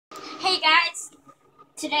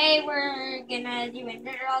Today we're gonna do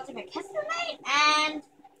another ultimate custom night, and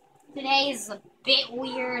today is a bit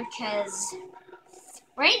weird because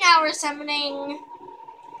right now we're summoning,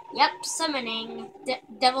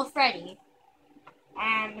 Devil Freddy,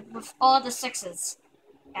 and with all the sixes.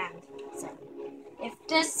 And so, if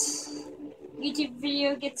this YouTube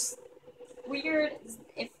video gets weird,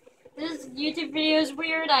 if this YouTube video is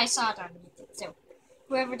weird, I saw it on YouTube. So,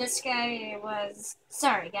 whoever this guy was,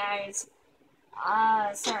 sorry guys.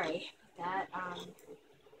 Sorry. That,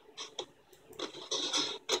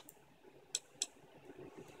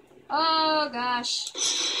 Oh, gosh.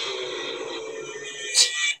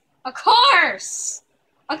 Of course!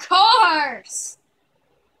 Of course!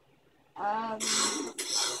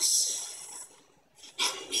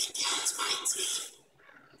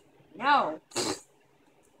 No.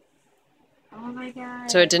 Oh my god.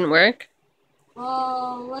 So it didn't work?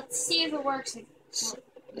 Well, let's see if it works.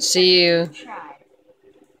 So you're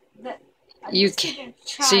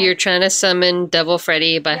trying to summon Devil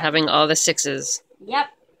Freddy by having all the sixes. Yep.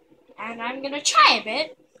 And I'm gonna try a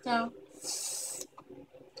bit. So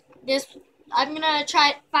I'm gonna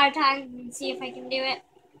try it 5 times and see if I can do it.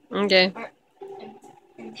 Okay.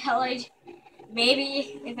 Until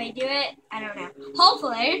maybe if I do it, I don't know.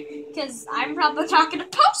 Hopefully, because I'm probably not gonna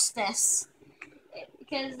post this.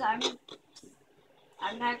 Because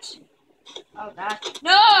I'm actually. Oh god.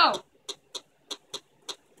 No!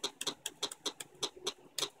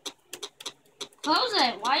 Close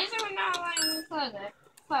it. Why is it not letting me close it?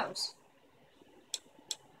 Close.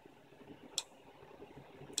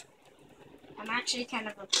 I'm actually kind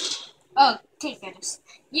of a... Oh, thank goodness.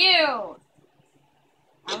 You!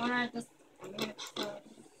 I'm gonna close.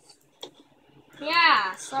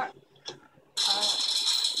 Yeah, sorry.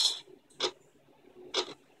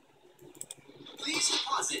 Please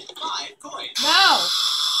deposit 5 coins. No!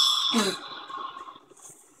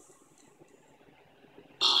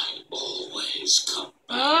 I always come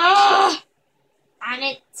back. And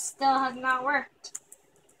it still has not worked.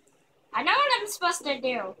 I know what I'm supposed to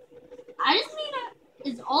do. I just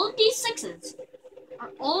need is all of these sixes? Are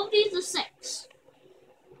all of these a 6?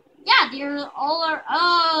 Yeah, they're all are.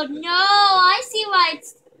 Oh no! I see why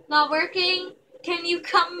it's not working. Can you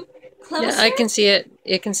come closer? Yeah, I can see it.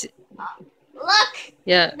 You can see. Look.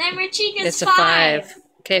 Yeah. Then Chica's it's a 5.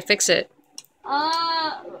 Okay, fix it.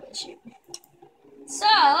 Shoot.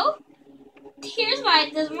 So here's why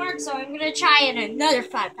it doesn't work. So I'm gonna try it another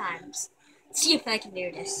 5 times. See if I can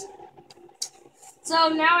do this. So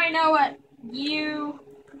now I know what you.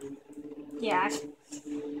 Yeah.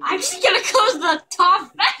 I'm just gonna close the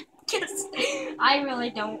top back because I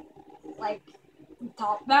really don't like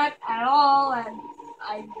top back at all, and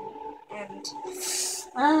I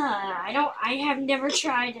have never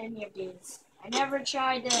tried any of these. I never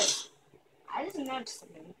tried this. I just noticed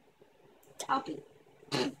something. Copy.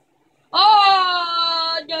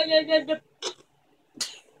 Oh no.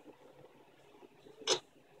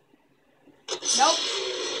 Nope.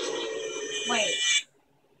 Wait.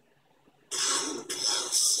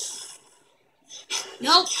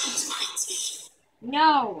 Nope.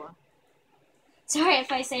 No. Sorry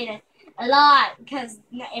if I say that a lot, because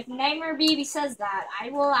if Nightmare Baby says that, I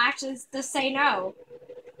will actually just say no.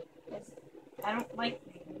 I don't like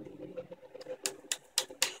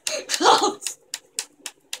close.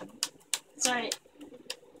 Sorry.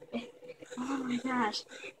 Oh my gosh.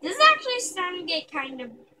 This is actually starting to get kind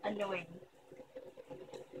of annoying.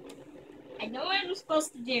 I know what I'm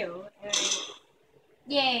supposed to do.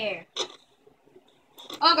 Yeah.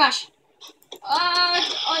 Oh gosh.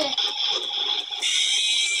 Oh yeah.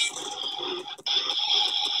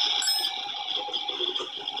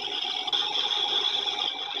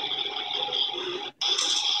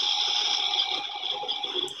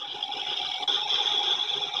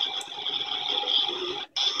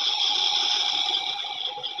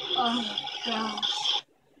 Oh gosh.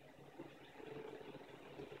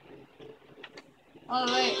 Oh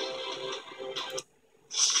wait.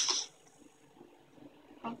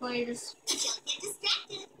 Hopefully this.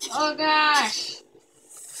 Oh gosh.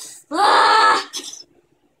 Ah!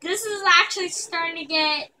 This is actually starting to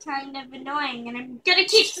get kind of annoying, and I'm gonna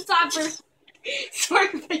keep this on for. Sorry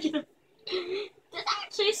if I get. This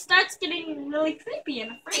actually starts getting really creepy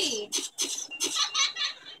and afraid.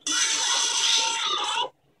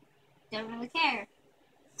 Don't really care.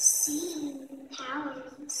 Seeing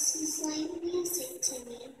powers is like music to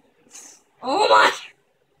me. Oh my!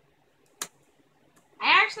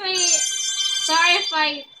 I actually, sorry if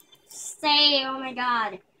I say, oh my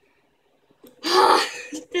god.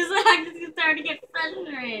 This is actually starting to get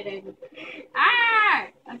frustrating. Ah!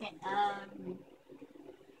 Okay,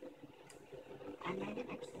 I might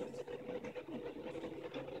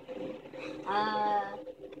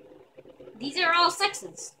These are all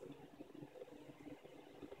sixes.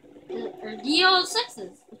 Or D all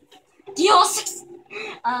sixes. D all six.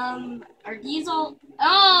 Are these all?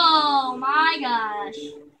 Oh my gosh!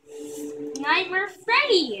 Nightmare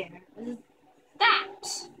Freddy. What is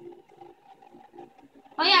that?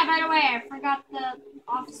 Oh yeah, by the way, I forgot the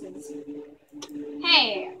offices.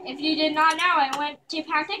 Hey, if you did not know, I went to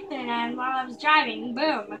Paddington and while I was driving,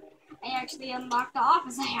 boom, I actually unlocked the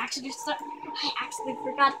office. I actually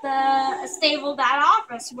forgot the stable that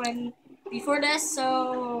office when before this,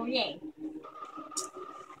 so yay.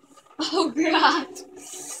 Oh god.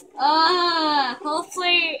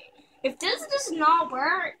 Hopefully, if this does not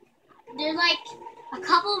work, there's like a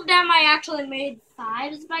couple of them I actually made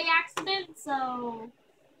 5s by accident, so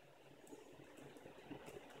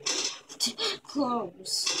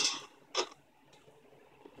close.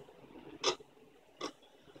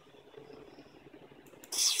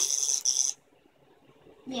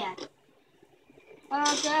 Yeah.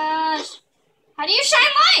 Oh gosh. How do you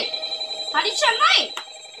shine light? How do you shine light?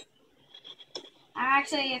 I'm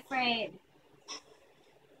actually afraid.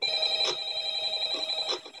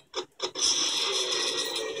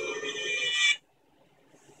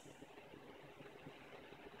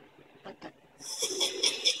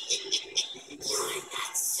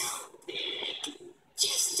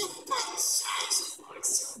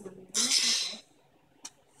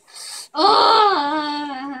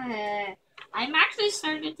 Oh, I'm actually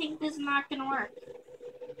starting to think this is not gonna work.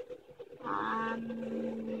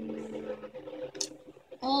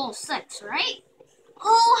 All 6, right?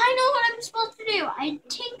 Oh, I know what I'm supposed to do. I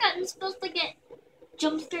think I'm supposed to get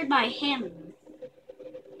jump scared by him.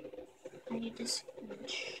 I need to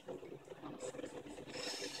switch.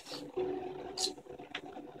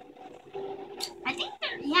 I think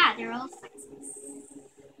they're all 6s.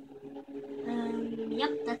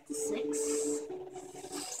 Yep, that's a 6.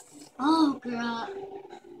 Oh, girl.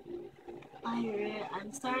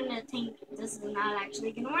 I'm starting to think this is not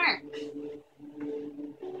actually gonna work.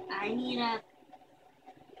 I need a...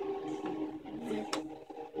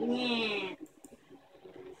 Yeah.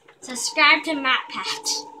 Subscribe to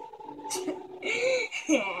MatPat.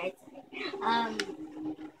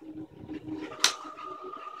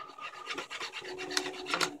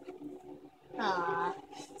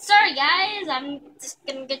 Sorry guys, I'm just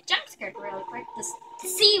gonna get jump scared real quick to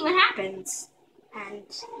see what happens. And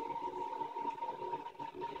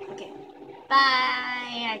okay, bye,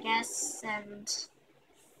 I guess. And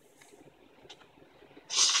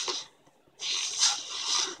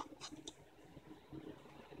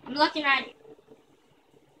I'm looking at you.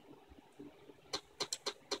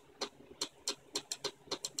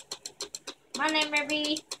 Come on,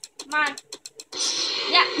 Murphy. Come on.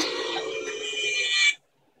 Yeah.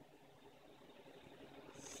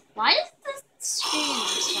 Why is this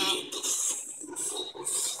screen stop?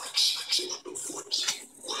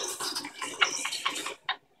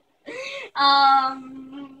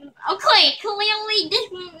 Okay, clearly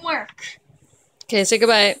didn't work. Okay, say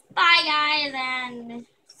goodbye. Bye, guys, and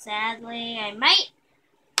sadly, I might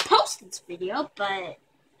post this video, but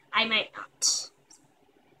I might not.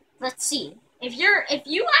 Let's see. If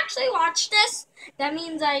you actually watched this, that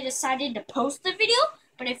means I decided to post the video.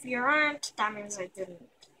 But if you aren't, that means I didn't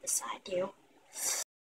decide to.